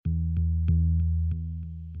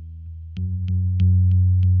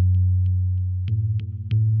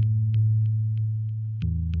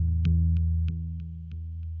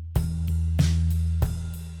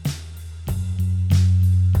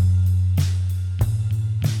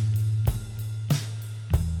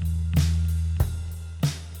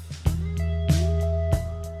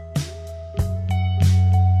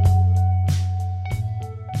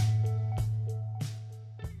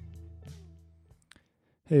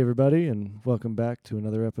Hey, everybody, and welcome back to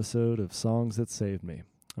another episode of Songs That Saved Me.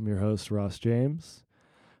 I'm your host, Ross James.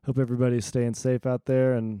 Hope everybody's staying safe out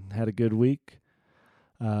there and had a good week.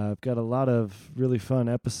 I've got a lot of really fun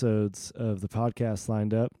episodes of the podcast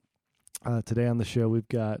lined up. Today on the show, we've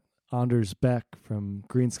got Anders Beck from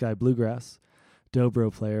Green Sky Bluegrass,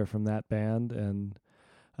 dobro player from that band, and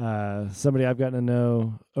somebody I've gotten to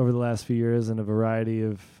know over the last few years in a variety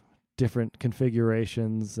of different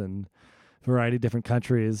configurations and variety of different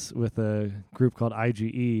countries with a group called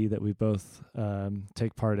IGE that we both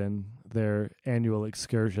take part in their annual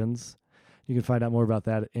excursions. You can find out more about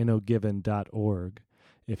that at inogiven.org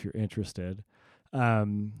if you're interested.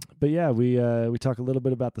 But yeah, we talk a little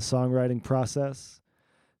bit about the songwriting process.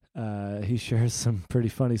 He shares some pretty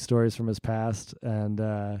funny stories from his past,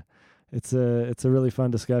 and it's a really fun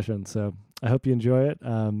discussion. So I hope you enjoy it.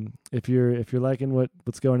 If you're liking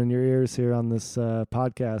what's going in your ears here on this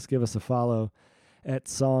podcast, give us a follow at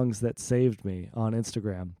Songs That Saved Me on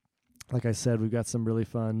Instagram. Like I said, we've got some really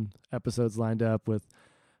fun episodes lined up with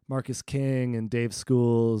Marcus King and Dave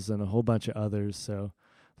Schools and a whole bunch of others. So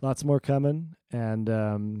lots more coming.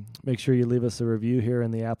 And make sure you leave us a review here in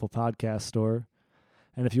the Apple Podcast Store.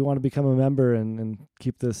 And if you want to become a member and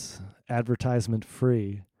keep this advertisement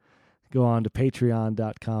free, go on to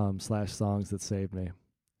patreon.com/songs that saved me.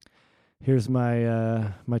 Here's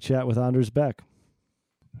my my chat with Anders Beck.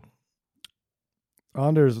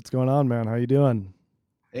 Anders, what's going on, man? How you doing?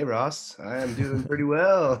 Hey, Ross. I am doing pretty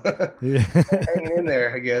well. Yeah. Hanging in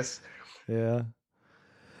there, I guess. Yeah.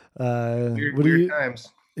 Weird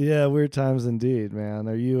times. Yeah, weird times indeed, man.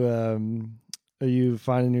 Are you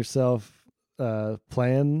finding yourself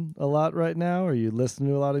playing a lot right now? Are you listening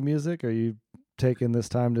to a lot of music? Are you taking this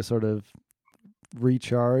time to sort of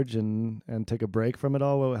recharge and take a break from it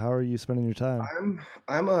all? How are you spending your time?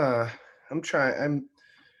 I'm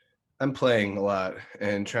playing a lot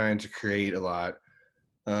and trying to create a lot.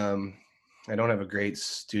 I don't have a great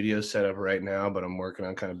studio setup right now, but I'm working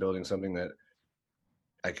on kind of building something that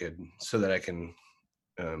I can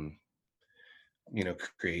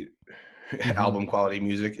create album quality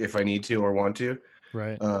music if I need to or want to.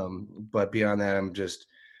 Right. But beyond that, I'm just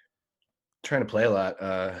trying to play a lot.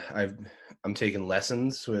 I'm taking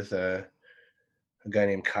lessons with a guy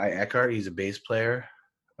named Kai Eckhart. He's a bass player.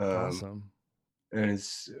 Awesome. And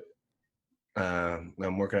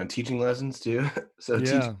I'm working on teaching lessons too. So Yeah.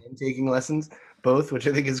 teaching and taking lessons, both, which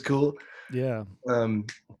I think is cool. Yeah.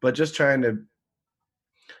 But just trying to,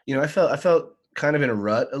 I felt kind of in a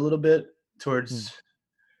rut a little bit towards,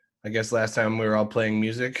 I guess last time we were all playing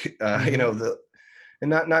music, and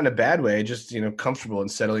not in a bad way, just, comfortable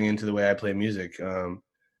and settling into the way I play music.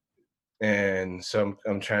 And so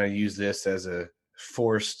I'm trying to use this as a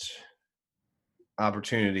forced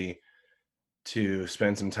opportunity to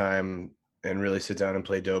spend some time and really sit down and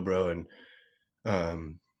play dobro and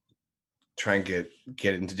try and get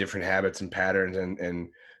into different habits and patterns and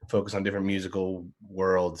focus on different musical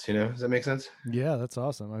worlds. Does that make sense? Yeah, that's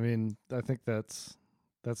awesome. I mean, I think that's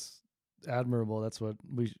admirable. That's what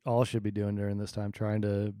we all should be doing during this time, trying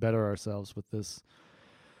to better ourselves with this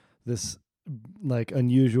like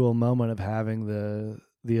unusual moment of having the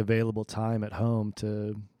available time at home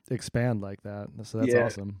to expand like that. So that's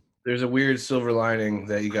awesome. There's a weird silver lining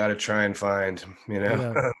that you got to try and find,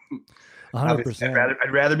 Yeah. 100%.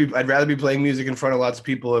 I'd rather be playing music in front of lots of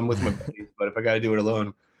people and with my buddies, but if I got to do it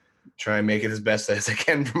alone, try and make it as best as I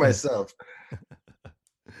can for myself.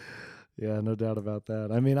 Yeah, no doubt about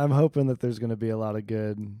that. I mean, I'm hoping that there's going to be a lot of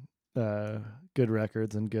good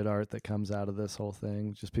records and good art that comes out of this whole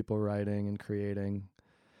thing. Just people writing and creating.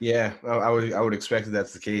 Yeah, I would expect that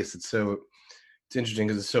that's the case. It's interesting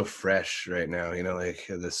because it's so fresh right now. Like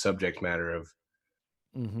the subject matter of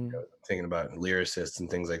thinking about lyricists and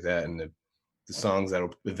things like that, and the songs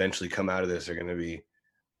that'll eventually come out of this are going to be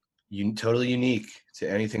totally unique to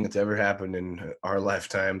anything that's ever happened in our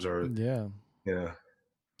lifetimes. Or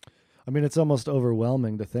I mean, it's almost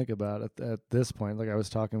overwhelming to think about at this point. Like I was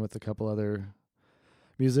talking with a couple other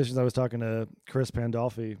musicians. I was talking to Chris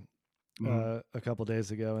Pandolfi a couple days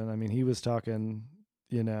ago, and I mean, he was talking,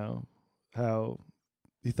 how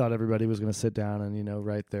he thought everybody was going to sit down and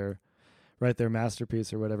write their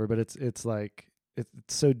masterpiece or whatever. But it's like it's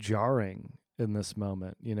so jarring in this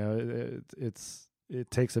moment. It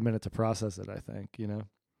takes a minute to process it, I think.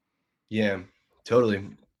 Yeah, totally.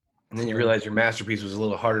 And then you realize your masterpiece was a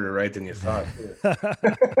little harder to write than you thought.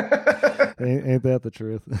 Ain't that the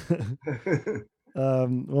truth?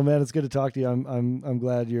 Well, man, it's good to talk to you. I'm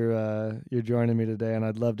glad you're joining me today, and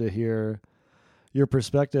I'd love to hear your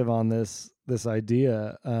perspective on this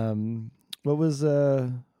idea. What was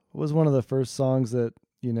one of the first songs that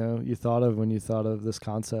you thought of when you thought of this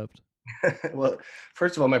concept? Well,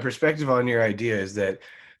 first of all, my perspective on your idea is that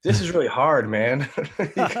this is really hard, man.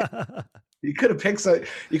 You could have picked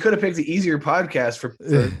the easier podcast for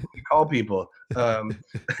to call people. But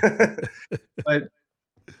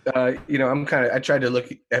I tried to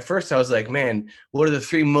look at first. I was like, man, what are the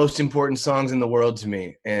 3 most important songs in the world to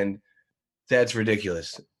me? And that's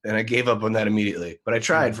ridiculous. And I gave up on that immediately. But I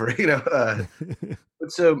tried for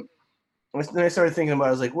but so then I started thinking about it.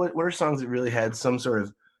 I was like, what are songs that really had some sort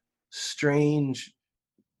of strange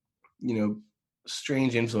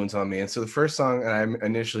influence on me? And so the first song I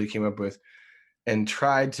initially came up with and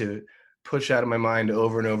tried to push out of my mind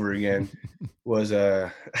over and over again was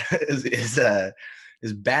is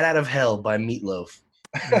Bat Out of Hell by Meatloaf.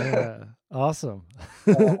 Yeah, awesome.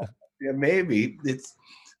 Yeah, maybe it's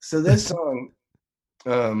so this song.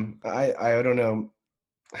 I don't know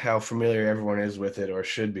how familiar everyone is with it or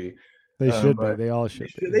should be. They should be. They all should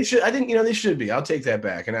be. They should. I think they should be. I'll take that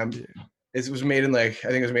back. And it was made in I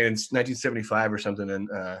think it was made in 1975 or something.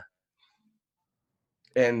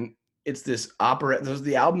 And it's this opera.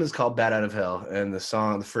 The album is called Bat Out of Hell, and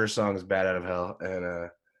the first song is Bat Out of Hell.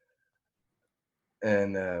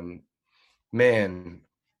 And man,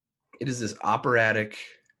 it is this operatic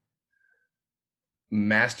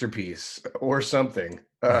masterpiece or something.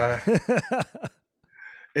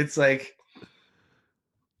 It's like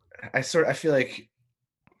I feel like,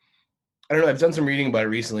 I don't know, I've done some reading about it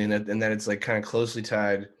recently, and that it's like kind of closely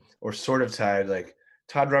tied or sort of tied. Like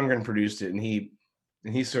Todd Rundgren produced it, and he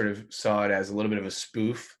sort of saw it as a little bit of a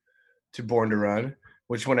spoof to Born to Run,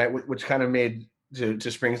 which kind of made to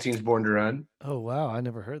Springsteen's Born to Run. Oh wow, I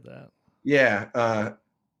never heard that. Yeah,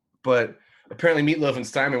 but apparently Meatloaf and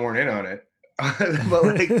Steinman weren't in on it.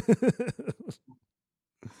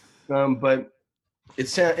 But but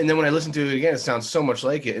and then when I listened to it again, it sounds so much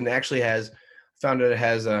like it, and actually it has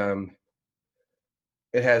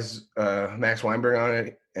Max Weinberg on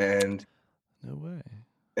it, and no way.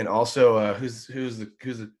 And also who's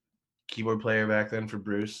the keyboard player back then for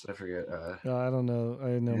Bruce? I forget. I don't know.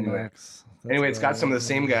 I know anyway. Max. Anyway, it's got some of the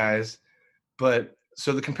same guys, but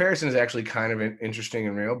so the comparison is actually kind of interesting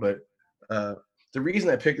and real. But the reason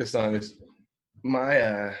I picked this song is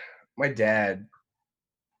my dad.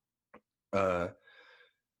 I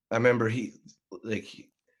remember he'd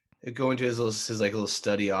go into his little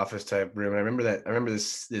study office type room. And I remember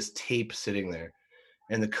this tape sitting there,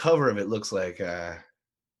 and the cover of it looks like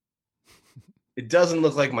it doesn't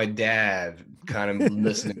look like my dad kind of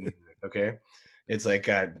listening. Okay, it's like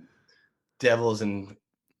got devils and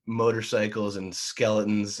motorcycles and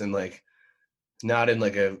skeletons and not in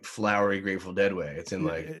like a flowery Grateful Dead way. It's in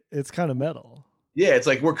it's kind of metal. Yeah, it's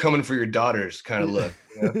like We're Coming for Your Daughters kind of look.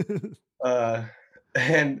 You know?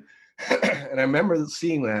 And I remember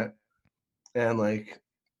seeing that, and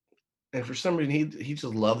for some reason he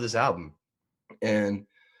just loved this album. And I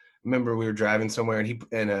remember we were driving somewhere,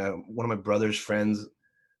 and one of my brother's friends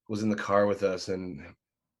was in the car with us, and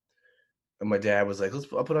my dad was like,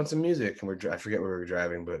 I'll put on some music. And I forget where we were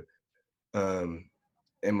driving, but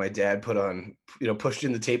and my dad pushed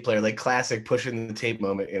in the tape player, like classic push in the tape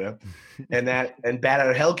moment, and Bat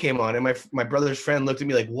Out of Hell came on, and my brother's friend looked at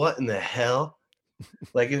me like, what in the hell?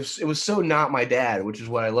 Like it was so not my dad, which is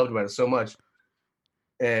what I loved about it so much.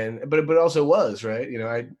 But it also was, right?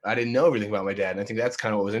 I didn't know everything about my dad, and I think that's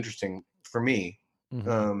kind of what was interesting for me.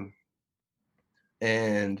 Mm-hmm.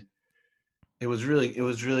 And it was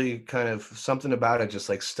really kind of something about it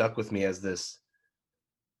just stuck with me as this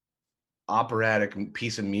operatic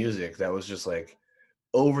piece of music that was just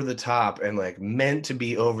over the top and meant to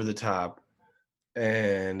be over the top.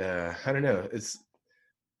 And I don't know,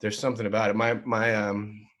 there's something about it. My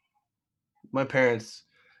parents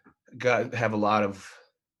have a lot of,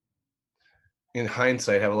 in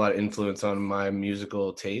hindsight, have a lot of influence on my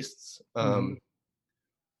musical tastes.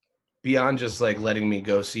 Beyond just letting me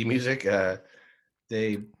go see music,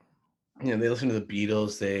 they listen to the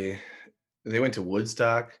Beatles. They went to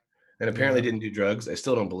Woodstock and apparently didn't do drugs. I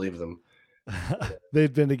still don't believe them.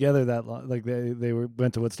 They'd been together that long. They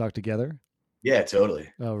went to Woodstock together. Yeah,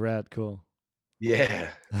 totally. Oh, rad, cool. Yeah,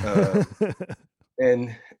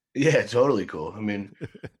 and yeah, totally cool. I mean,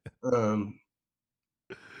 and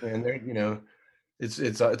they're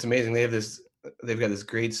it's amazing. They've got this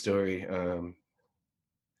great story.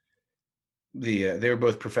 They were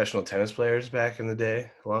both professional tennis players back in the day,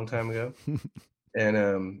 a long time ago,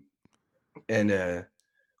 and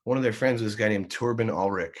one of their friends was this guy named Torben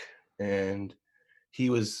Ulrich, and he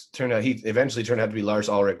eventually turned out to be Lars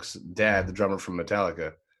Ulrich's dad, the drummer from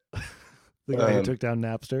Metallica. The guy who took down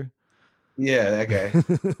Napster? Yeah, that guy.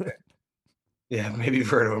 Yeah, maybe you've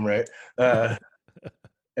heard of him, right?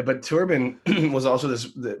 But Torben was also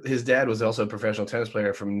his dad was also a professional tennis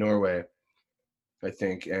player from Norway, I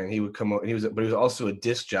think, and he would come. He was also a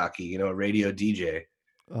disc jockey, you know, a radio DJ.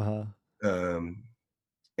 Uh-huh.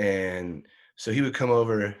 And so he would come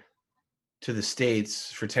over to the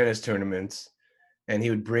States for tennis tournaments, and he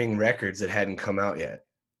would bring records that hadn't come out yet,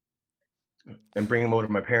 and bring them over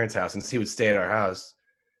to my parents' house, and he would stay at our house.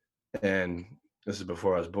 And this is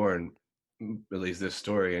before I was born, at least this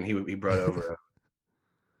story. And he brought over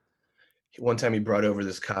one time he brought over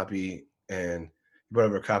this copy, and he brought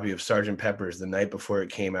over a copy of Sergeant Pepper's the night before it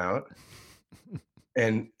came out.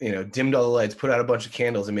 And, you know, dimmed all the lights, put out a bunch of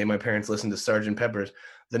candles, and made my parents listen to Sergeant Pepper's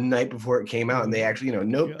the night before it came out. And they actually, you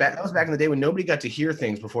know, that was back in the day when nobody got to hear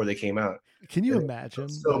things before they came out. Can you imagine?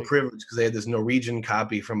 So privileged because they had this Norwegian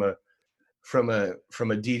copy from a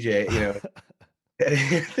DJ, you know,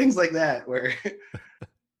 things like that, where it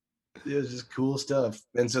was just cool stuff.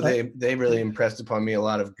 And so they really impressed upon me a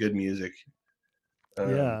lot of good music.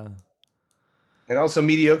 Yeah. And also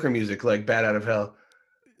mediocre music like Bat Out of Hell.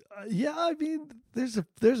 Yeah, I mean, there's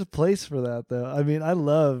a place for that, though. I mean, I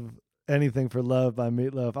love Anything for Love by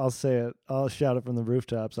Meatloaf. I'll say it. I'll shout it from the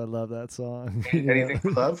rooftops. I love that song. Anything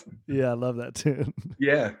for Love? Yeah, I love that tune.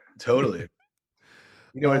 Yeah, totally.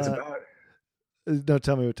 You know what it's about? No,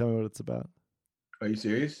 tell me what it's about. Are you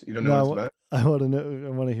serious? You don't know what it's about? I want to know.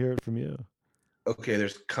 I want to hear it from you. Okay,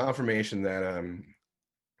 there's confirmation that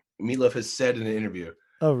Meatloaf has said in an interview.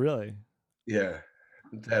 Oh, really? Yeah,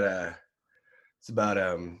 that it's about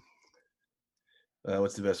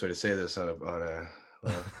what's the best way to say this on a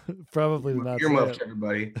probably not earmuffs,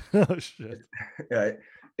 everybody. Oh shit! Yeah,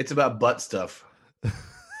 it's about butt stuff.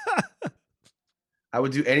 I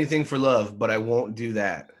would do anything for love, but I won't do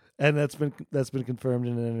that. And that's been confirmed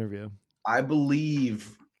in an interview. I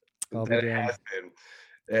believe that it has been,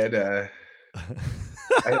 and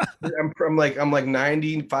I'm like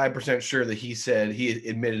 95% sure that he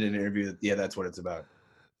admitted in an interview that that's what it's about.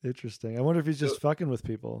 Interesting. I wonder if he's just fucking with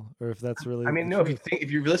people, or if that's really. I mean, no.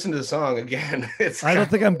 If you listen to the song again, it's. I don't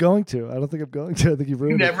think I'm going to. I think you've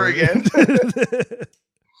ruined never again.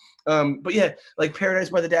 But yeah, like Paradise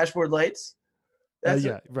by the Dashboard Lights.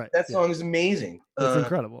 Right. That song is amazing. It's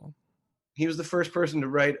incredible. He was the first person to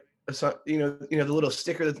write a song. You know the little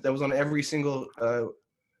sticker that was on every single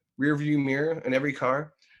rear view mirror in every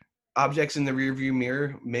car. Objects in the rear view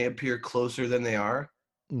mirror may appear closer than they are.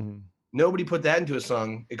 Mm-hmm. Nobody put that into a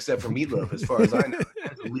song except for Meatloaf, as far as I know.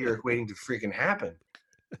 That's a lyric waiting to freaking happen.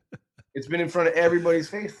 It's been in front of everybody's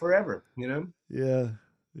face forever, you know?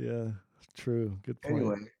 Yeah. True. Good point.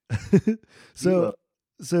 Anyway.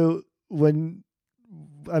 So when,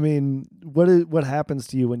 I mean, what happens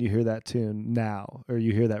to you when you hear that tune now, or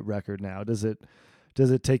you hear that record now? Does it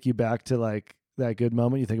take you back to like that good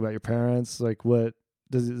moment? You think about your parents? Like what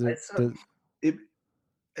does it?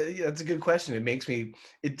 Yeah, that's a good question. It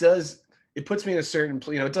puts me in a certain,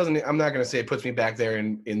 you know, it doesn't, I'm not going to say it puts me back there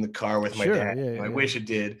in the car with my dad. I wish it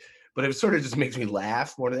did, but it sort of just makes me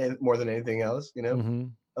laugh more than anything else, you know?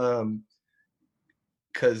 Mm-hmm.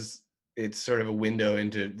 Cause it's sort of a window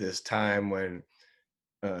into this time when,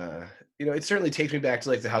 you know, it certainly takes me back to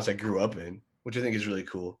like the house I grew up in, which I think is really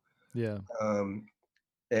cool. Yeah.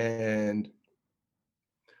 And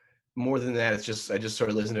more than that, it's just, I just sort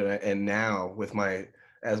of listen to it. And now with my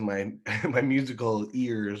musical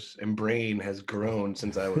ears and brain has grown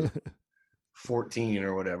since I was 14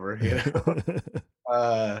 or whatever, you know,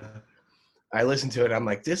 I listen to it. I'm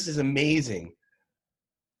like, this is amazing.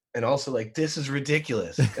 And also like, this is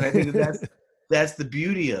ridiculous. And I think that's the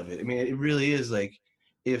beauty of it. I mean, it really is like,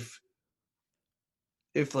 if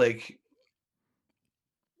like,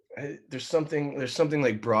 there's something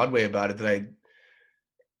like Broadway about it that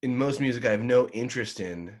in most music I have no interest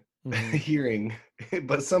in hearing,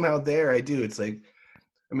 but somehow there I do. It's like,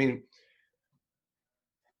 I mean,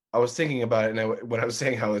 I was thinking about it, and when I was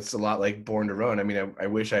saying how it's a lot like Born to Run, I mean, I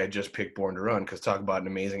wish I had just picked Born to Run, because talk about an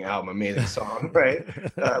amazing album, amazing song, right?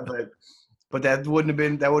 But that wouldn't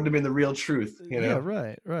have been the real truth, you know? Yeah,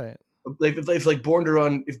 right. Like if Born to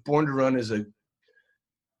Run is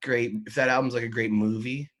if that album's like a great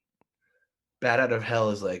movie, Bat Out of Hell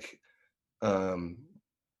is like,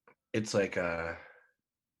 it's like a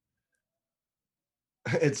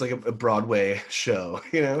Broadway show,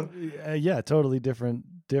 you know? Yeah, totally different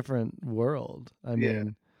world. I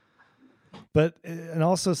mean, but, and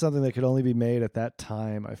also something that could only be made at that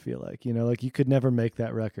time, I feel like, you know, like you could never make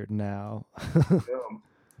that record now.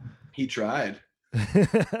 He tried.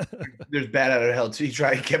 There's Bat Out of Hell 2. He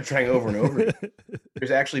kept trying over and over again.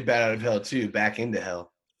 There's actually Bat Out of Hell 2, Back into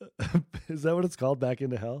Hell. Is that what it's called, Back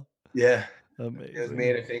into Hell? Yeah. Amazing. It was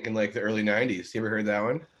made, I think, in like the early 90s. You ever heard that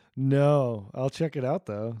one? No, I'll check it out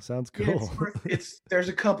though. Sounds Yeah, cool. there's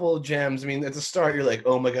a couple of gems. I mean, at the start you're like,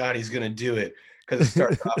 oh my god, he's gonna do it, because it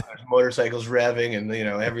starts off there's motorcycles revving and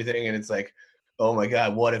everything, and it's like, oh my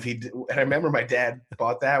god, what if he? And I remember my dad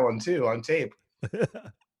bought that one too on tape,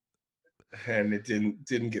 and it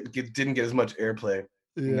didn't get as much airplay.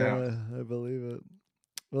 No. Yeah, I believe it.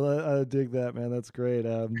 Well, I dig that, man. That's great.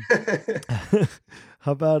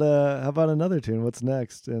 How about another tune? What's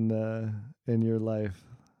next in your life?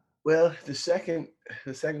 Well, the second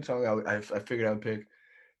song I figured I would pick,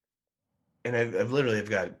 and I've literally have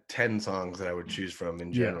got 10 songs that I would choose from in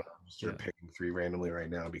Yeah. general. I'm just sort of picking 3 randomly right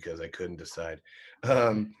now because I couldn't decide.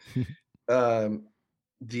 Um, um,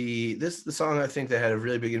 the song I think that had a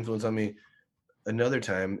really big influence on me another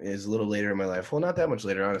time is a little later in my life. Well, not that much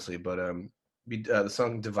later, honestly, but the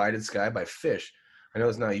song "Divided Sky" by Fish. I know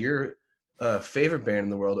it's not your favorite band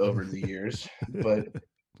in the world over the years, but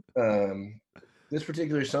this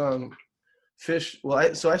particular song, Fish. Well,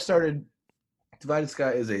 I started. Divided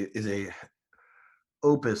Sky is a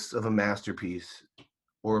opus of a masterpiece,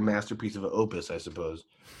 or a masterpiece of an opus, I suppose.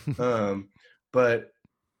 But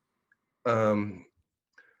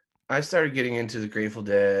I started getting into the Grateful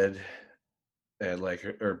Dead at like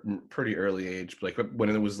or pretty early age, like when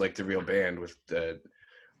it was like the real band with this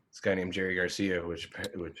guy named Jerry Garcia, which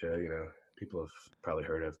people have probably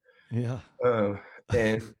heard of. Yeah.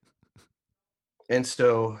 And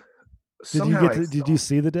so Did you somehow get to? Did you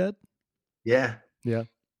see the Dead? yeah, Yeah.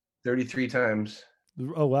 33 times.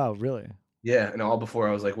 Oh wow, really? Yeah, and all before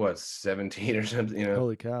I was like, what, 17 or something,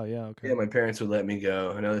 Holy cow! Yeah. Okay. Yeah, my parents would let me go.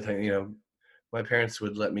 Another thing, my parents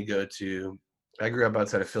would let me go to. I grew up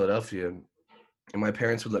outside of Philadelphia, and my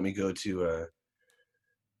parents would let me go to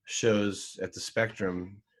shows at the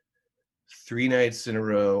Spectrum 3 nights in a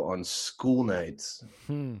row on school nights.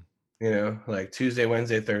 Like Tuesday,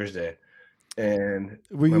 Wednesday, Thursday, and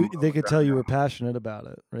They could tell you were passionate about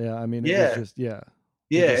it. Yeah. I mean, it was yeah, just yeah.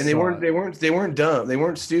 yeah, and they weren't dumb. They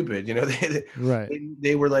weren't stupid. Right.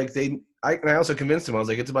 They were like and I also convinced them. I was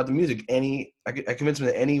like, it's about the music. I convinced them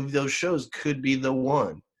that any of those shows could be the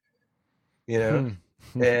one.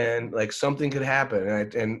 And like something could happen.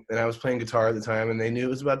 And I was playing guitar at the time, and they knew it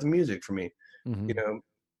was about the music for me.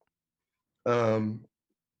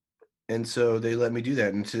 And so they let me do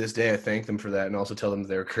that. And to this day, I thank them for that, and also tell them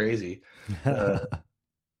they were crazy.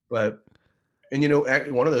 But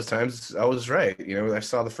one of those times I was right. I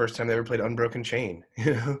saw the first time they ever played Unbroken Chain.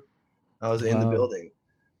 I was in the building,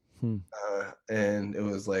 and it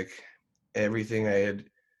was like everything I had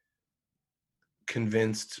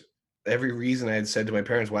convinced. Every reason I had said to my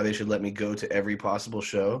parents why they should let me go to every possible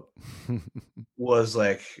show was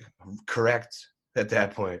like correct at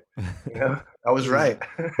that point. I was right.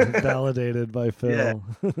 Validated by Phil.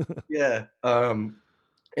 Yeah. And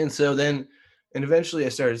so then, and eventually I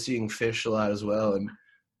started seeing Fish a lot as well.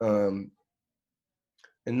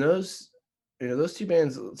 And those two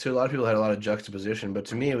bands to a lot of people had a lot of juxtaposition, but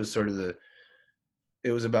to me it was sort of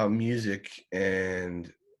it was about music,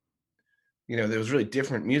 and it was really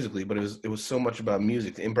different musically, but it was so much about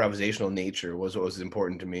music. The improvisational nature was what was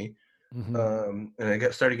important to me. And I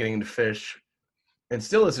started getting into Fish, and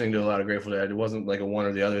still listening to a lot of Grateful Dead. It wasn't like a one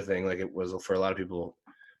or the other thing, like it was for a lot of people.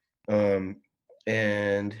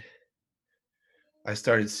 And I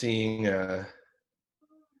started seeing a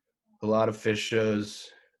lot of Fish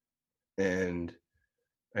shows, and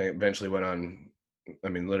I eventually went on. I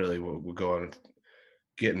mean, literally, we'll go on,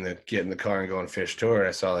 get in the car and go on Fish tour. And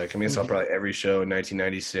I saw I saw probably every show in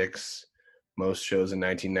 1996, most shows in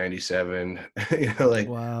 1997.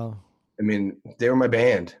 Wow. I mean, they were my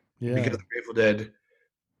band. Yeah. Because the Grateful Dead,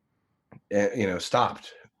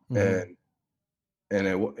 stopped, and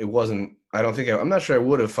it wasn't. I don't think I'm not sure I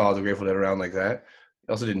would have followed the Grateful Dead around like that.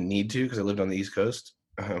 I also didn't need to because I lived on the East Coast,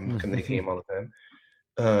 and they came all the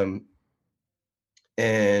time.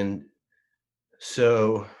 And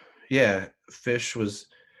so, yeah, Fish was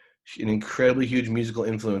an incredibly huge musical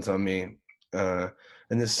influence on me. And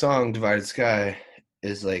this song, Divided Sky,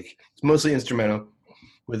 is it's mostly instrumental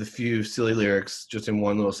with a few silly lyrics just in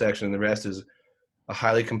one little section, and the rest is a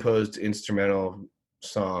highly composed instrumental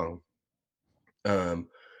song with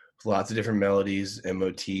lots of different melodies and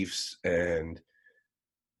motifs, and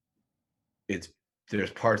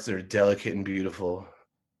there's parts that are delicate and beautiful,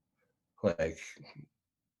 in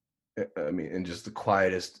just the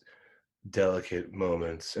quietest delicate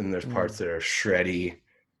moments, and there's parts that are shreddy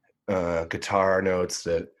guitar notes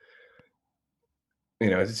that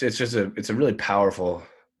it's a really powerful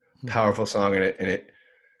song, and it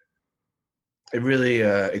really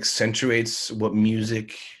accentuates what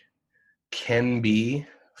music can be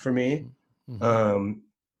for me.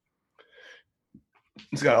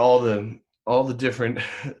 it's got all the different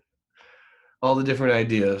all the different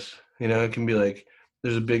ideas. You know, it can be like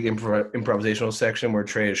there's a big improvisational section where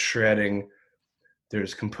Trey is shredding.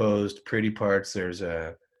 There's composed pretty parts. There's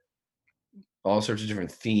all sorts of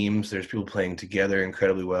different themes. There's people playing together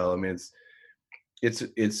incredibly well. I mean,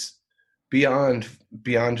 it's beyond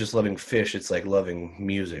just loving Fish. It's like loving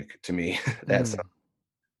music to me. That's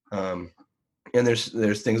and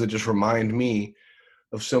there's things that just remind me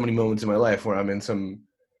of so many moments in my life where I'm in some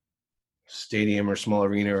stadium or small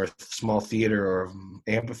arena or small theater or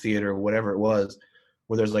amphitheater or whatever it was,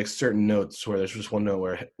 where there's like certain notes where there's just one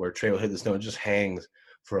note where Trey will hit this note, it just hangs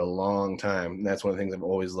for a long time. And that's one of the things I've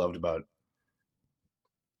always loved about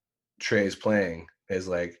Trey's playing is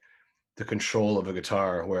like the control of a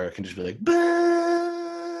guitar where it can just be like, bah!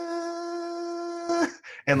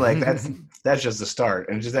 And like that's just the start,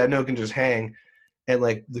 and just that note can just hang, and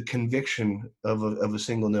like the conviction of a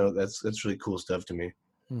single note, that's really cool stuff to me.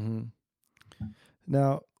 Mm-hmm.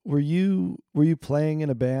 Now, were you playing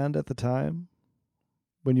in a band at the time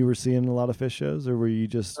when you were seeing a lot of Fish shows, or were you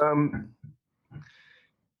just?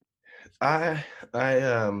 I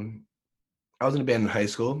was in a band in high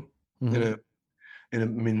school. Mm-hmm. I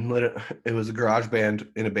mean, it was a garage band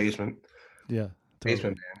in a basement. Yeah, totally.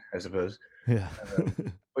 Basement band, I suppose. Yeah.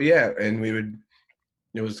 But yeah, and it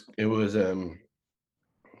was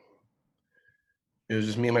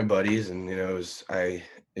just me and my buddies, and you know,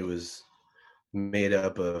 it was made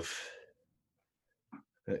up of,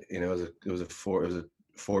 you know, it was a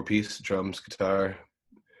 4-piece, drums, guitar,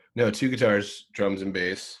 no, 2 guitars, drums and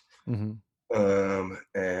bass. Mm-hmm.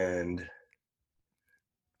 And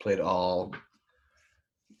played all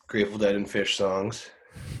Grateful Dead and Fish songs,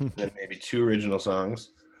 and then maybe 2 original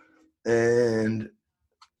songs, and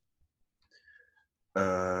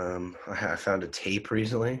I found a tape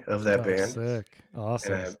recently of that band. Sick.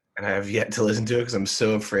 Awesome. And I have yet to listen to it because I'm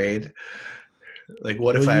so afraid. Like,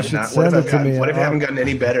 what if I haven't gotten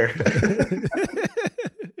any better?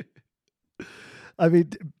 I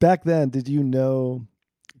mean, back then, did you know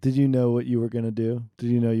what you were going to do? Did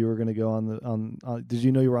you know you were going to go on did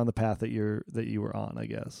you know you were on the path that you were on, I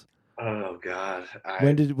guess? Oh God.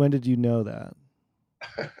 When did you know that?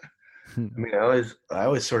 I mean, I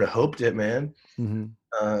always sort of hoped it, man. Mm-hmm.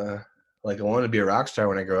 Like I wanted to be a rock star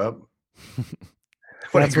when I grow up.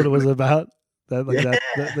 That's what it was about. That's what you wanted.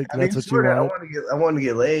 I wanted to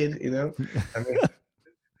get laid, you know. I mean,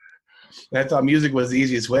 I thought music was the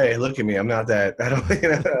easiest way. Look at me, I'm not that. I don't, you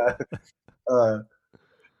know.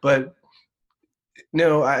 But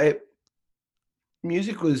no,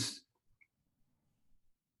 music was.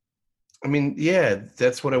 I mean, yeah,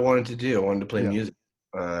 that's what I wanted to do. I wanted to play music,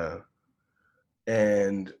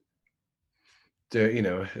 and there, you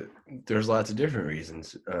know, there's lots of different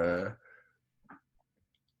reasons.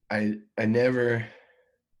 I never.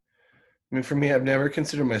 I mean, for me, I've never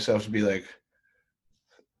considered myself to be like.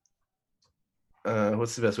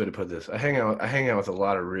 What's the best way to put this? I hang out with a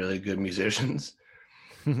lot of really good musicians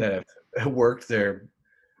that have worked their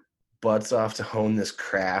butts off to hone this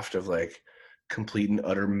craft of like complete and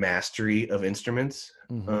utter mastery of instruments.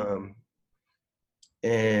 Mm-hmm.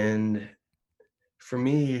 And for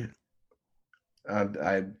me,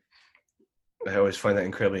 I always find that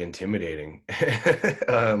incredibly intimidating.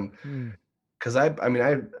 Because I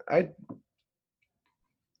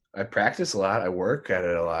practice a lot, I work at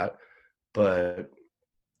it a lot, but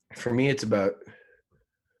for me, it's about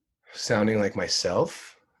sounding like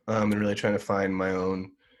myself, and really trying to find my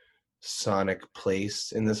own sonic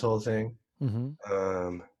place in this whole thing.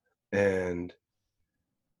 Mm-hmm. And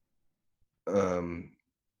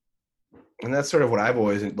that's sort of what I've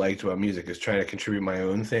always liked about music, is trying to contribute my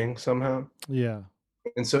own thing somehow. Yeah.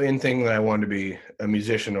 And so in thinking that I wanted to be a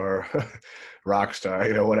musician or a rock star,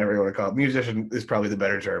 you know, whatever you want to call it, musician is probably the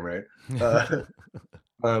better term, right?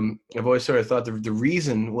 I've always sort of thought the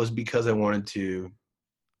reason was because I wanted to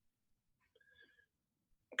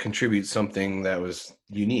contribute something that was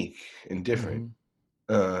unique and different.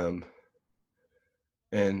 Mm-hmm.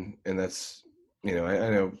 And that's, you know, I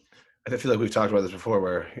know, I feel like we've talked about this before,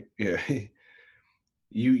 where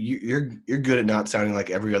you're good at not sounding like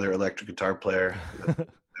every other electric guitar player that's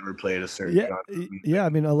ever played a certain genre. Yeah, I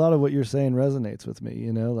mean, a lot of what you're saying resonates with me,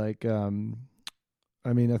 you know, like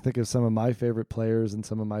I mean, I think of some of my favorite players and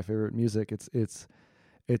some of my favorite music. It's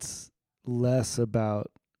less about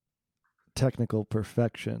technical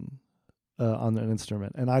perfection on an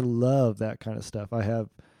instrument, and I love that kind of stuff. I have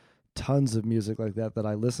tons of music like that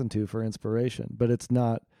I listen to for inspiration, but it's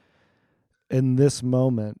not, in this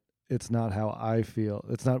moment, it's not how I feel.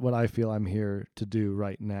 It's not what I feel I'm here to do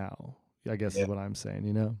right now, I guess is what I'm saying,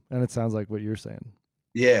 you know? And it sounds like what you're saying.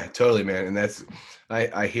 Yeah, totally, man. And that's,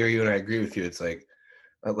 I hear you and I agree with you. It's like,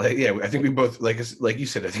 yeah, I think we both, like you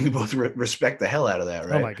said, I think we both respect the hell out of that, Oh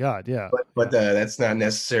right? my God. Yeah. But that's not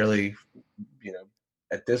necessarily, you know,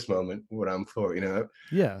 at this moment what I'm for.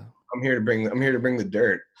 Yeah. I'm here to bring the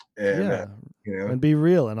dirt, and Yeah. you know, And be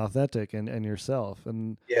real and authentic and yourself.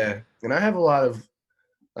 And yeah. And I have a lot of,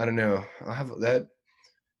 I don't know, I have that.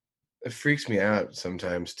 It freaks me out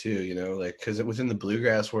sometimes too, like because within the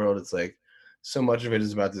bluegrass world, it's like so much of it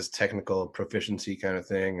is about this technical proficiency kind of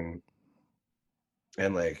thing,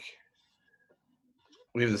 and like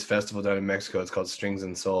we have this festival down in Mexico. It's called Strings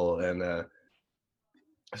and Soul, and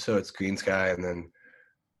so it's Green Sky, and then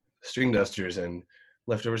String Dusters, and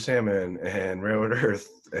Leftover Salmon, and Railroad Earth,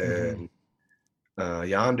 and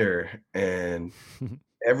Yonder, and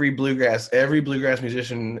every bluegrass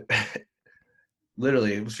musician,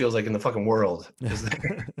 literally, it feels like in the fucking world is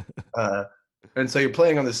there. And so you're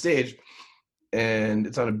playing on the stage, and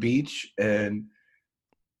it's on a beach, and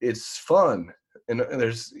it's fun. And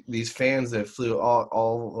there's these fans that flew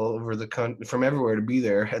all over the country from everywhere to be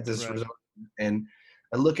there at this Right. resort. And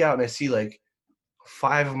I look out and I see like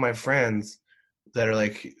 5 of my friends that are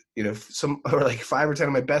like, some, or like 5 or 10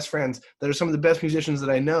 of my best friends that are some of the best musicians that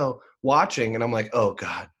I know watching. And I'm like, oh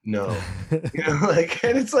God, no. Like,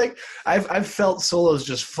 and it's like, I've felt solos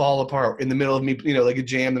just fall apart in the middle of me, like a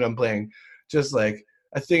jam that I'm playing, just like,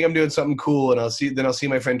 I think I'm doing something cool, and I'll see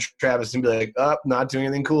my friend Travis and be like, "Oh, not doing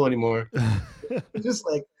anything cool anymore." Just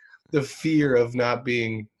like the fear of not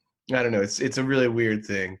being, I don't know. It's a really weird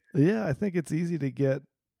thing. Yeah, I think it's easy to get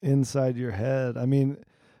inside your head. I mean,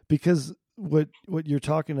 because what you're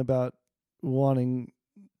talking about wanting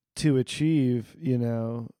to achieve,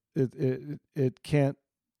 it can't,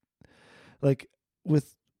 like,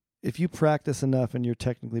 with if you practice enough and you're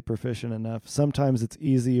technically proficient enough, sometimes it's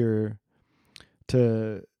easier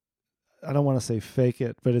to, I don't want to say fake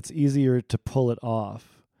it, but it's easier to pull it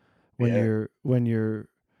off when Yeah, you're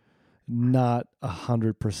not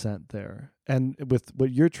 100% there. And with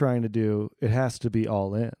what you're trying to do, it has to be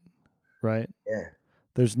all in, right? yeah,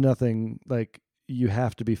 There's nothing like, you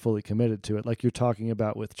have to be fully committed to it, like you're talking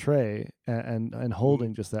about with Trey, and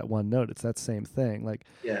holding just that one note. It's that same thing. Like,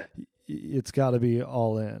 yeah, it's got to be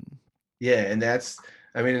all in. yeah. And that's,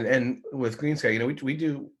 I mean, and with Green Sky,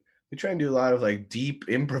 we try and do a lot of like deep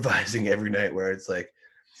improvising every night, where it's like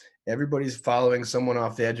everybody's following someone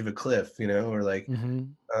off the edge of a cliff, or like, Mm-hmm.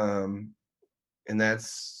 um, and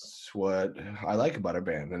that's what I like about our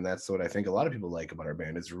band, and that's what I think a lot of people like about our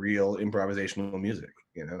band. It's real improvisational music.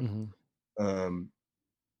 Mm-hmm. Um,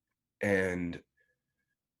 and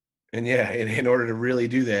yeah, in order to really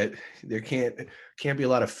do that, there can't be a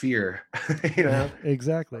lot of fear, you know.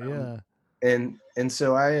 Exactly. Um, Yeah. and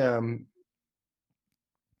so I'm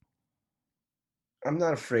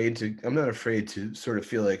not afraid to sort of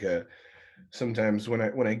feel like a sometimes when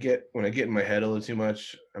I get in my head a little too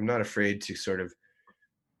much, I'm not afraid to sort of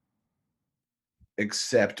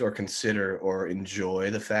accept or consider or enjoy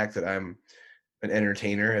the fact that I'm an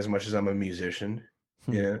entertainer as much as I'm a musician.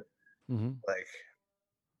 You know, Mm-hmm. like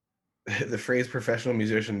the phrase professional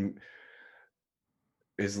musician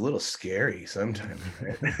is a little scary sometimes,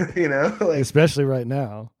 right? Like, Especially right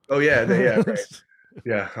now. oh yeah, yeah, right.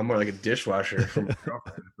 Yeah, I'm more like a dishwasher from my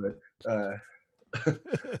girlfriend, uh,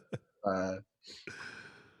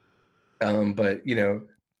 but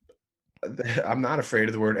I'm not afraid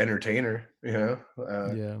of the word entertainer, Yeah.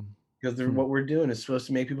 because Hmm. what we're doing is supposed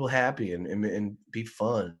to make people happy and be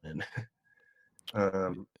fun, and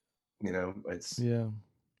it's Yeah.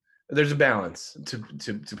 there's a balance to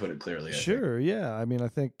put it clearly, I think. Sure. Yeah. I mean, I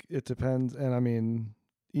think it depends. And I mean,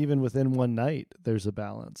 even within one night, there's a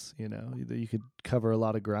balance, you could cover a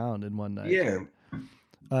lot of ground in one night. Yeah.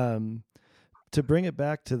 Um, to bring it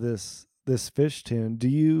back to this Fish tune, do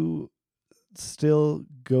you still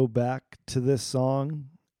go back to this song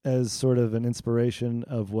as sort of an inspiration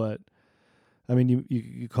of what, I mean,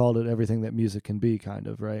 you called it everything that music can be, kind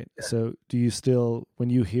of, right? So do you still, when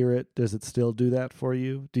you hear it, does it still do that for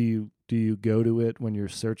you? Do you go to it when you're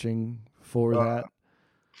searching for Uh, that?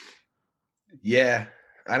 yeah.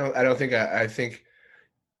 I don't think I think.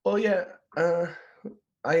 Well, yeah. Uh,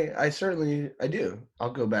 I certainly I do.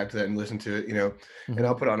 I'll go back to that and listen to it, and Mm-hmm.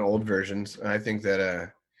 I'll put on old versions. And I think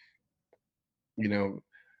that you know,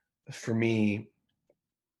 for me,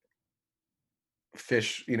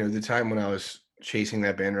 Fish, the time when I was chasing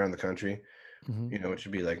that band around the country, Mm-hmm. it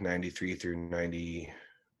should be like 93 through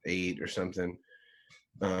 98 or something.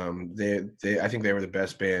 They I think they were the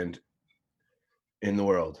best band in the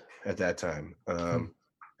world at that time.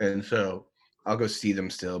 And so I'll go see them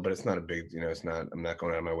still, but it's not it's not, I'm not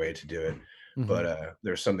going out of my way to do it. Mm-hmm. But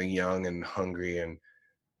there's something young and hungry and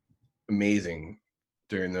amazing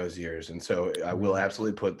during those years. And so I will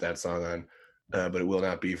absolutely put that song on, but it will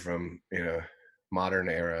not be from, modern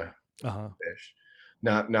era ish.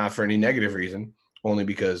 Not for any negative reason, only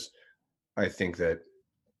because I think that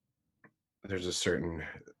there's a certain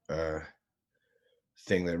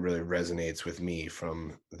thing that really resonates with me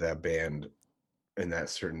from that band in that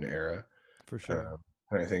certain era. For sure.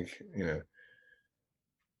 And I think,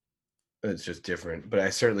 it's just different, but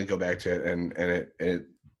I certainly go back to it, and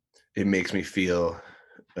it makes me feel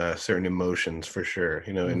certain emotions for sure,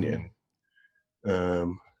 and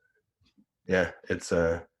yeah, it's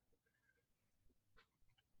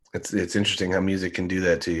interesting how music can do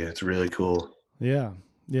that to you. It's really cool. Yeah.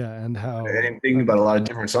 And how, and thinking about a lot of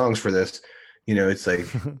different songs for this, it's like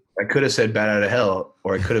I could have said Bat Out of Hell,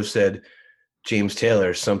 or I could have said James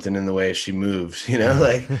Taylor, Something in the Way She Moves,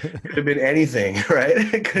 like it could have been anything, right?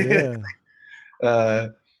 And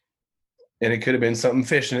it could have been something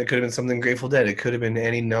Fish, and it could have been something Grateful Dead. It could have been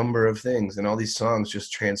any number of things, and all these songs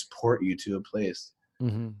just transport you to a place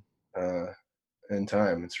in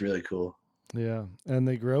time. It's really cool. Yeah, and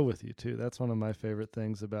they grow with you too. That's one of my favorite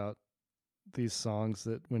things about these songs,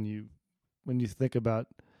 that when you think about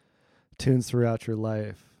tunes throughout your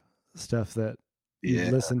life, stuff that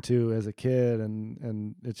you listen to as a kid,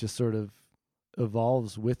 and it just sort of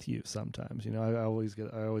evolves with you sometimes. I always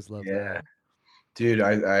love that. Dude,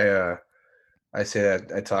 I say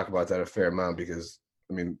that, I talk about that a fair amount, because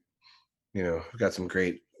I mean, we've got some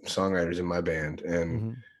great songwriters in my band,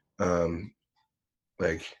 and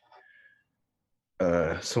like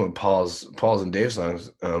some of Paul's and Dave's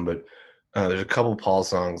songs, but there's a couple Paul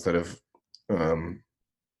songs that have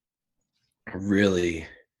really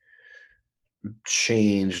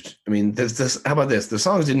changed. I mean, this how about this? The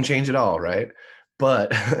songs didn't change at all, right?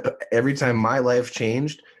 But every time my life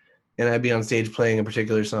changed and I'd be on stage playing a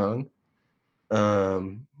particular song,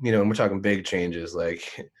 and we're talking big changes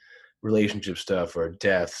like relationship stuff or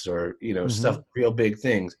deaths or, stuff, real big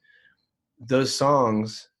things. Those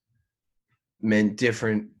songs meant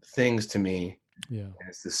different things to me. Yeah. And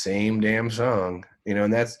it's the same damn song,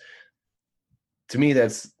 and that's, to me,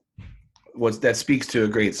 that speaks to a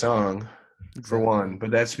great song, for one,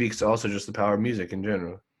 but that speaks to also just the power of music in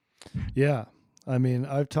general. Yeah. I mean,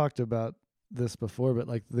 I've talked about this before, but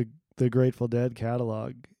like the Grateful Dead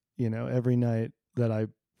catalog, every night that I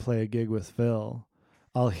play a gig with Phil,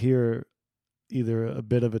 I'll hear either a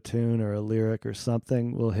bit of a tune or a lyric or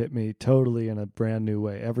something will hit me totally in a brand new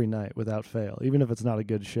way every night without fail, even if it's not a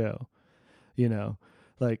good show.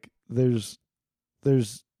 Like there's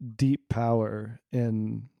deep power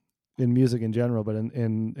in music in general, but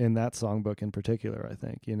in that songbook in particular, I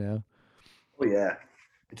think, Oh yeah,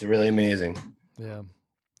 it's really amazing. Yeah.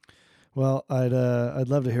 Well, I'd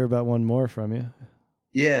love to hear about one more from you.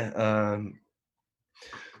 Yeah.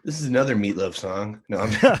 This is another Meatloaf song. No,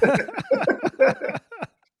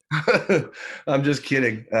 I'm just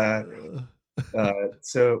kidding.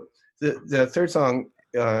 So the third song,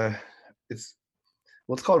 it's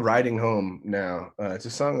called Riding Home now. It's a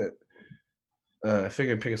song that I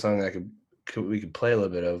figured I'd pick a song that we could play a little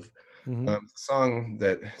bit of. A song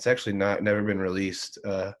that it's actually never been released.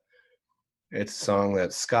 It's a song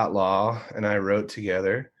that Scott Law and I wrote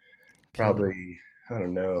together, probably, I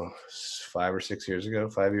don't know, 5 or 6 years ago,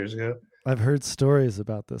 5 years ago. I've heard stories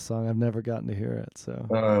about this song. I've never gotten to hear it.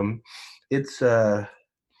 So it's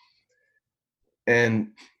and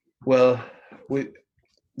well,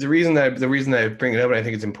 the reason I bring it up, and I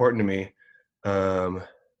think it's important to me,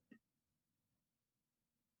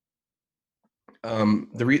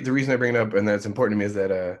 the reason I bring it up and that's important to me is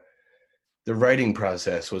that the writing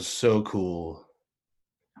process was so cool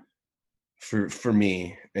for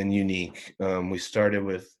me and unique. We started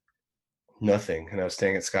with nothing, and I was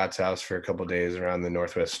staying at Scott's house for a couple of days around the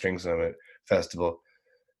Northwest String Summit Festival,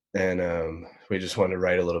 and we just wanted to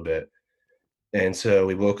write a little bit. And so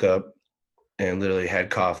we woke up and literally had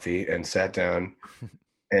coffee and sat down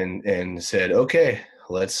and said, okay,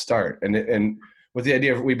 let's start. And with the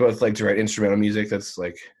idea of, we both like to write instrumental music that's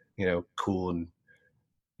like, cool and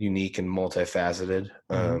unique and multifaceted.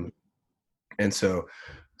 And so I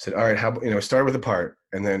said, all right, how, start with a part,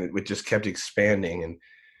 and then it just kept expanding and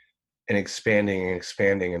expanding and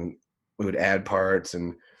expanding, and we would add parts.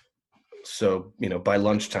 And so, by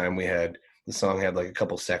lunchtime the song had like a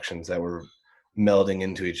couple sections that were melding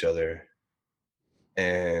into each other,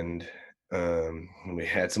 and we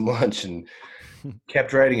had some lunch and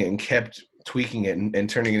kept writing it and kept tweaking it and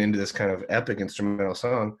turning it into this kind of epic instrumental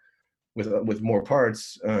song with more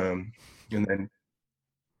parts. And then,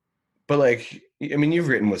 but like, I mean, you've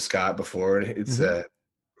written with Scott before. It's a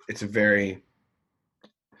very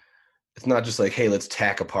it's not just like, hey, let's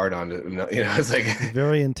tack a part onto it. You know, it's like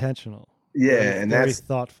very intentional. Yeah, and very that's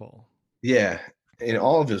thoughtful. Yeah, in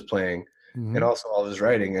all of his playing Mm-hmm. and also all of his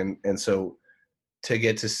writing, and so to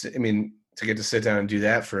get to sit down and do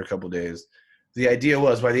that for a couple of days, the idea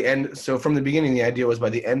was by the end. So from the beginning, the idea was by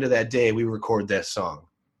the end of that day, we record that song.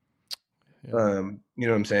 Yeah. You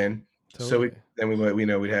know what I'm saying? Totally. So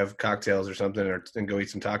we'd have cocktails or something, and go eat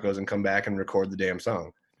some tacos and come back and record the damn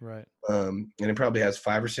song. Right. And it probably has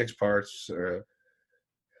 5 or 6 parts,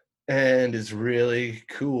 and it's really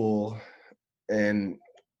cool. And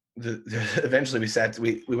eventually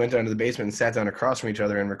we went down to the basement and sat down across from each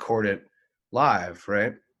other and recorded live,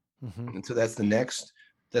 right? Mm-hmm. And so that's the next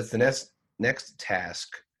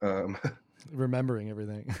task. Remembering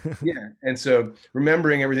everything. Yeah, and so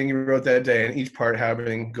remembering everything you wrote that day, and each part, how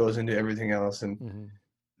everything goes into everything else, and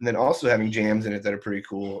then also having jams in it that are pretty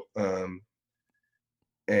cool.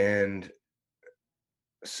 And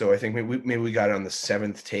so I think maybe we got it on the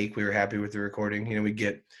 7th take. We were happy with the recording. You know, we'd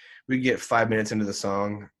get 5 minutes into the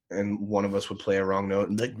song, and one of us would play a wrong note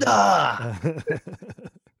and be like,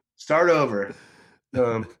 start over.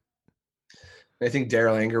 I think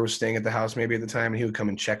Daryl Anger was staying at the house maybe at the time, and he would come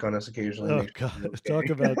and check on us occasionally. Oh God! Okay. Talk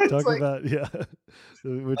about yeah,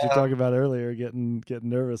 what you talked about earlier, getting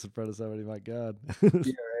nervous in front of somebody. My God. Yeah,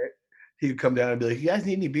 right. He would come down and be like, "You guys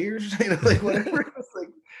need any beers?" You know, like whatever. It's like,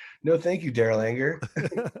 no, thank you, Daryl Anger.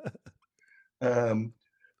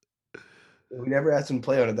 We never asked him to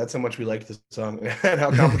play on it. That's how much we liked the song and how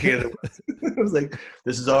complicated it was. It was like,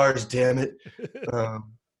 this is ours, damn it.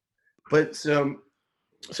 But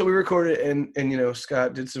so we recorded it, and you know,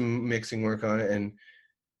 Scott did some mixing work on it,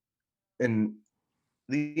 and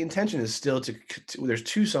the intention is still to there's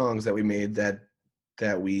 2 songs that we made that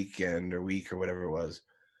weekend or week or whatever it was,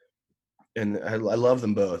 and I love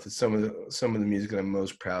them both. It's some of the music that I'm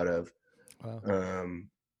most proud of. Wow.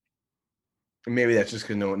 Maybe that's just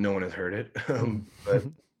because no one has heard it,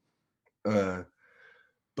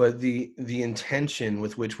 but the intention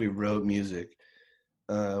with which we wrote music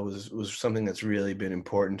was something that's really been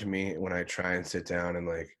important to me when I try and sit down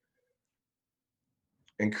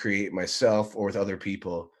and create myself or with other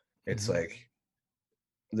people. It's like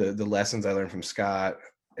the lessons I learned from Scott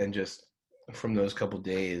and just from those couple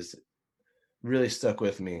days really stuck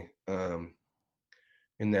with me.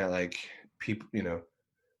 In that, like, people, you know,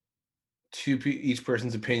 each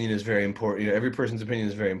person's opinion is very important. You know, every person's opinion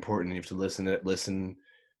is very important. You have to listen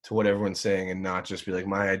to what everyone's saying and not just be like,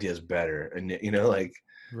 my idea is better. And you know, like,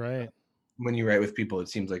 right. When you write with people, it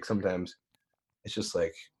seems like sometimes it's just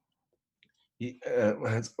like,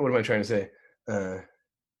 what am I trying to say? I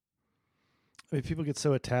mean, people get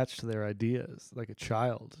so attached to their ideas, like a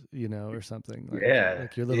child, you know, or something. Like,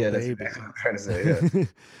 like your little baby. That's exactly what I'm trying to say.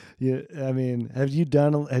 Yeah. Yeah. I mean, have you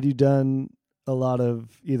done a lot of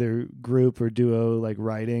either group or duo like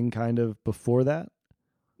writing kind of before that?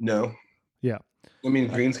 No. Yeah. I mean,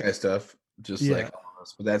 Green Sky stuff, just like all of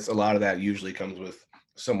us, but that's a lot of that usually comes with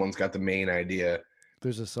someone's got the main idea.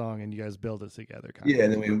 There's a song and you guys build it together. Yeah,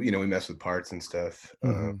 and then we mess with parts and stuff,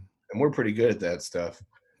 and we're pretty good at that stuff.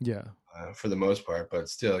 Yeah, for the most part, but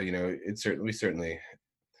still, you know, we certainly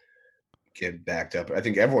get backed up. I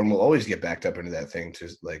think everyone will always get backed up into that thing to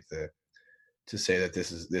say that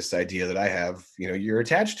this idea that I have, you know, you're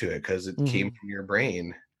attached to it because it came from your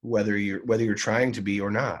brain, whether you're trying to be or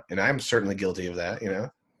not. And I'm certainly guilty of that, you know?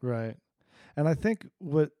 Right. And I think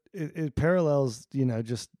what it parallels, you know,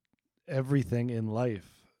 just everything in life,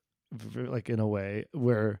 like in a way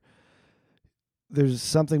where there's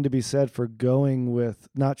something to be said for going with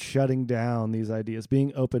not shutting down these ideas,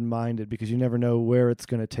 being open-minded, because you never know where it's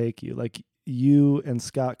going to take you. Like you and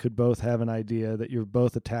Scott could both have an idea that you're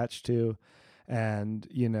both attached to, and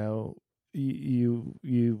you know, you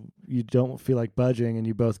don't feel like budging, and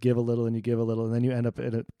you both give a little and you give a little, and then you end up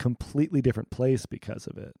in a completely different place because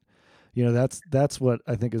of it. You know, that's what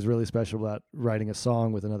I think is really special about writing a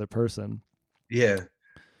song with another person. Yeah.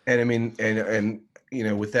 And I mean, and you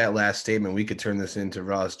know, with that last statement, we could turn this into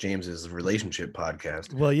Ross James's relationship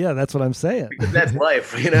podcast. Well, yeah, that's what I'm saying. Because that's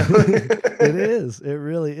life, you know. It is. It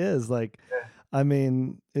really is. Like, I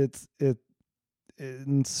mean, it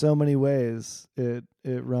in so many ways, it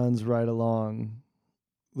runs right along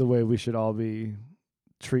the way we should all be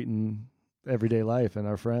treating everyday life and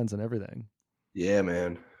our friends and everything. Yeah,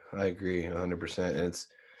 man, I agree 100%. And it's,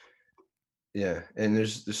 yeah, and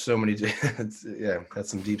there's so many. That's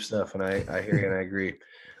some deep stuff, and I hear you and I agree.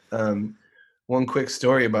 One quick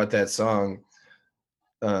story about that song,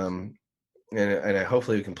 and I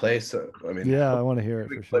hopefully we can play. So I mean, yeah, I want to hear it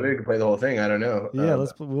for sure. Maybe we can play the whole thing. I don't know. Yeah,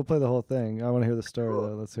 we'll play the whole thing. I want to hear the story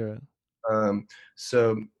though. Let's hear it.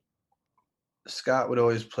 So Scott would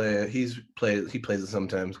always play. He plays it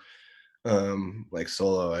sometimes, like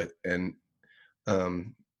solo. And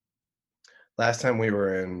last time we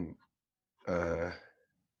were in,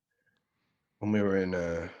 when we were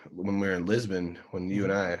in Lisbon, when you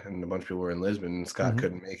and I and a bunch of people were in Lisbon, and Scott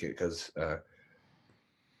couldn't make it because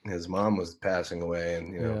his mom was passing away,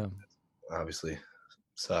 and obviously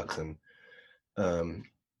sucks. And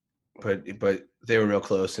but they were real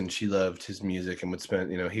close, and she loved his music and would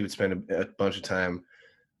spend, he would spend a bunch of time,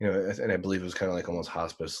 and I believe it was kind of like almost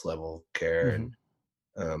hospice level care. And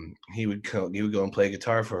he would go and play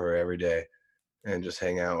guitar for her every day and just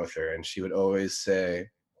hang out with her. And she would always say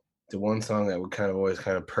the one song that would always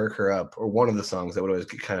perk her up, or one of the songs that would always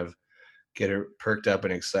get her perked up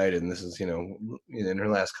and excited. And this is, in her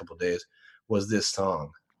last couple of days, was this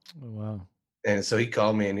song. Oh, wow. And so he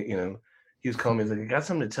called me, and, he was calling me. He's like, I got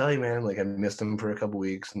something to tell you, man. Like, I missed him for a couple of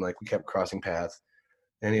weeks, and like we kept crossing paths.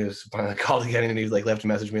 And he was finally called again, and he like left a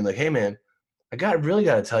message me like, hey man, I really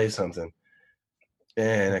got to tell you something.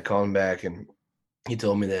 And I called him back, and he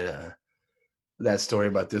told me that that story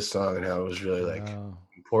about this song and how it was really like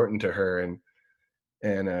important to her. And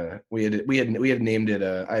we had named it.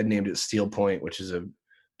 I had named it Steel Point, which is a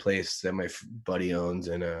place that my buddy owns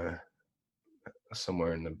in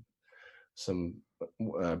somewhere in some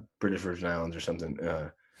British Virgin Islands or something.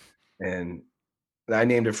 And I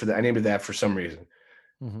named it that for some reason,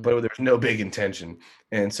 but there was no big intention.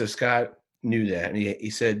 And so Scott knew that, and he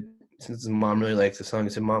said, since his mom really likes the song, he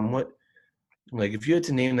said, Mom, if you had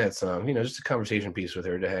to name that song, just a conversation piece with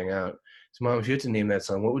her to hang out. So, Mom, if you had to name that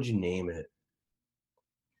song, what would you name it?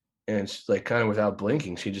 And she's like, kind of without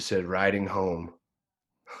blinking, she just said, Riding Home.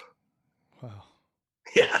 Wow.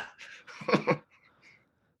 Yeah.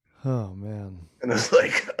 Oh, man. And I was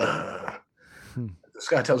like,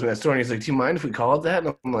 Scott tells me that story, and he's like, do you mind if we call it that?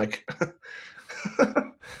 And I'm like,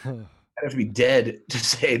 I'd have to be dead to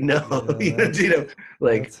say no. Yeah,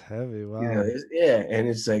 like, that's heavy. Wow. And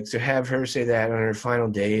it's like to have her say that on her final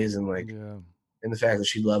days, and like, and the fact that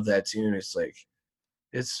she loved that tune, it's like,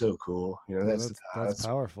 it's so cool. That's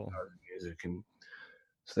powerful music. And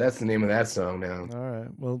so that's the name of that song now. All right,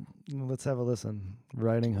 well, let's have a listen.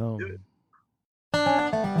 Riding Home.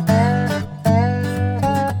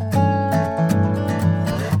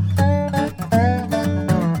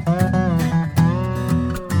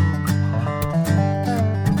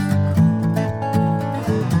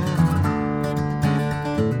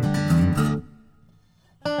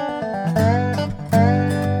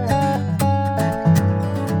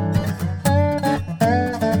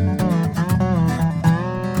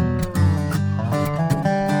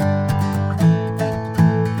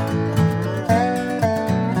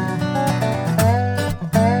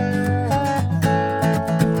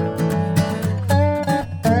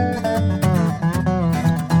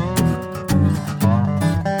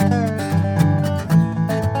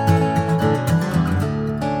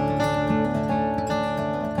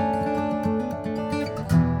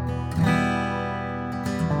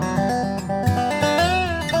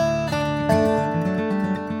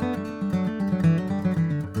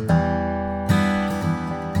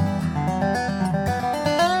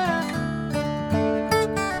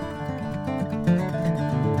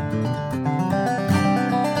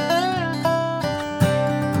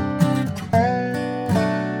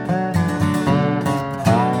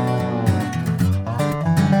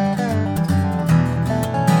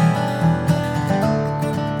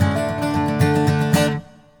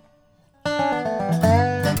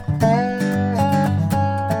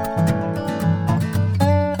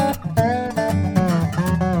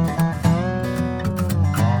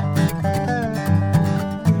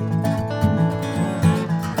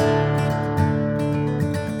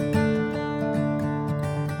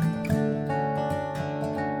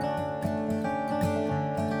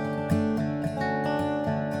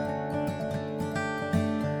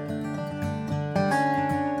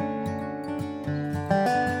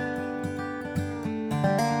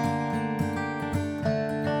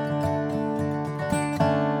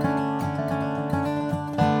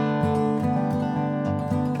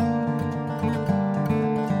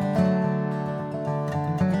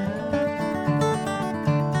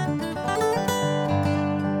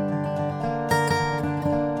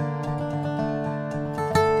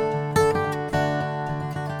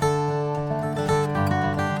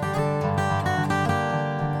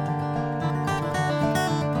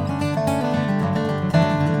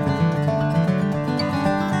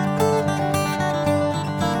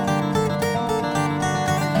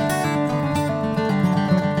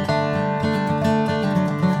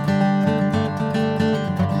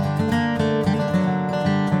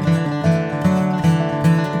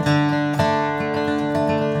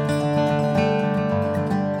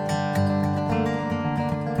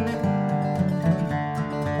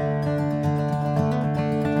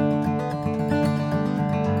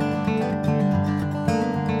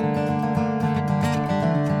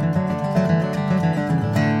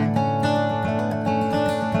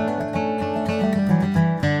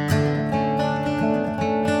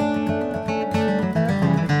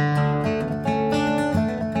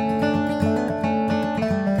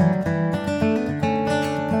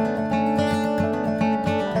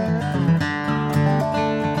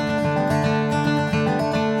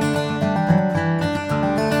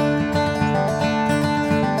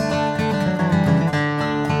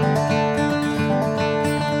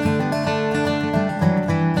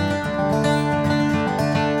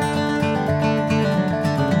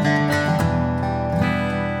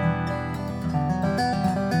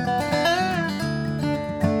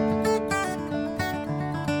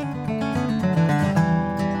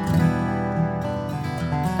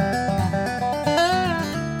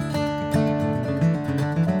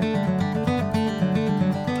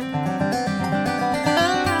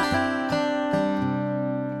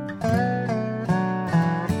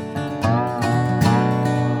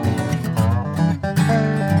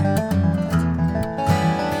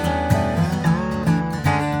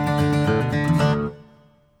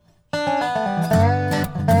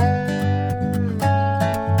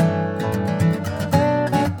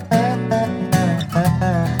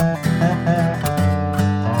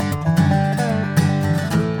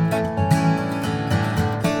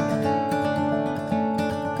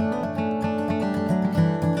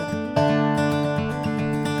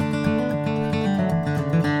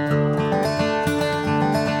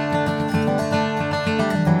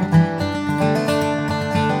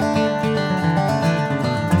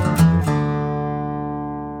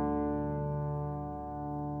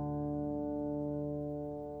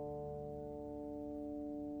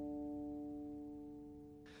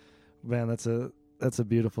 Man, that's a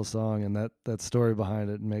beautiful song, and that story behind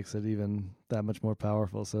it makes it even that much more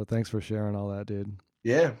powerful. So thanks for sharing all that, dude.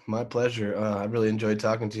 Yeah, my pleasure. I really enjoyed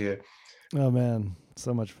talking to you. Oh man,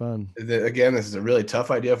 so much fun. Again, this is a really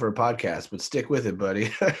tough idea for a podcast, but stick with it, buddy.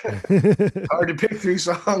 Hard to pick 3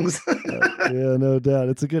 songs. Yeah, no doubt.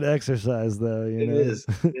 It's a good exercise, though. It is.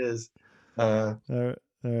 It is. All right,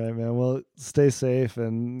 man. Well, stay safe,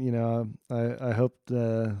 and I hope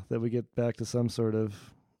that we get back to some sort of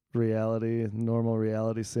normal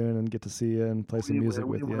reality soon, and get to see you and play some music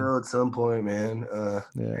with you. We will at some point, man.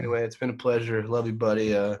 Yeah. Anyway, it's been a pleasure. Love you,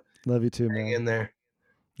 buddy. Love you too, man. Hang in there.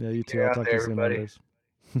 Yeah, you too. I'll talk to you soon, Anders.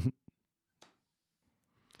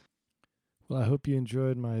 Well, I hope you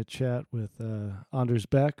enjoyed my chat with Anders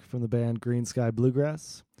Beck from the band Green Sky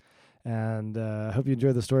Bluegrass. And I hope you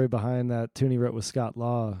enjoyed the story behind that tune he wrote with Scott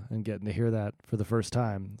Law and getting to hear that for the first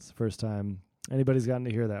time. It's the first time anybody's gotten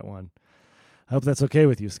to hear that one. I hope that's okay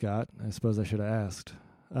with you, Scott. I suppose I should have asked.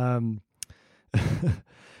 Well,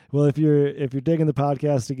 if you're digging the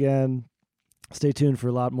podcast again, stay tuned for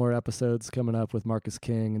a lot more episodes coming up with Marcus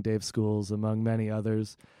King and Dave Schools, among many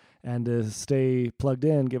others. And to stay plugged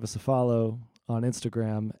in, give us a follow on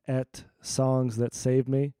Instagram at Songs That Saved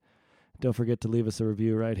Me. Don't forget to leave us a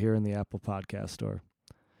review right here in the Apple Podcast Store.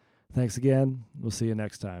 Thanks again. We'll see you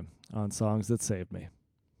next time on Songs That Saved Me.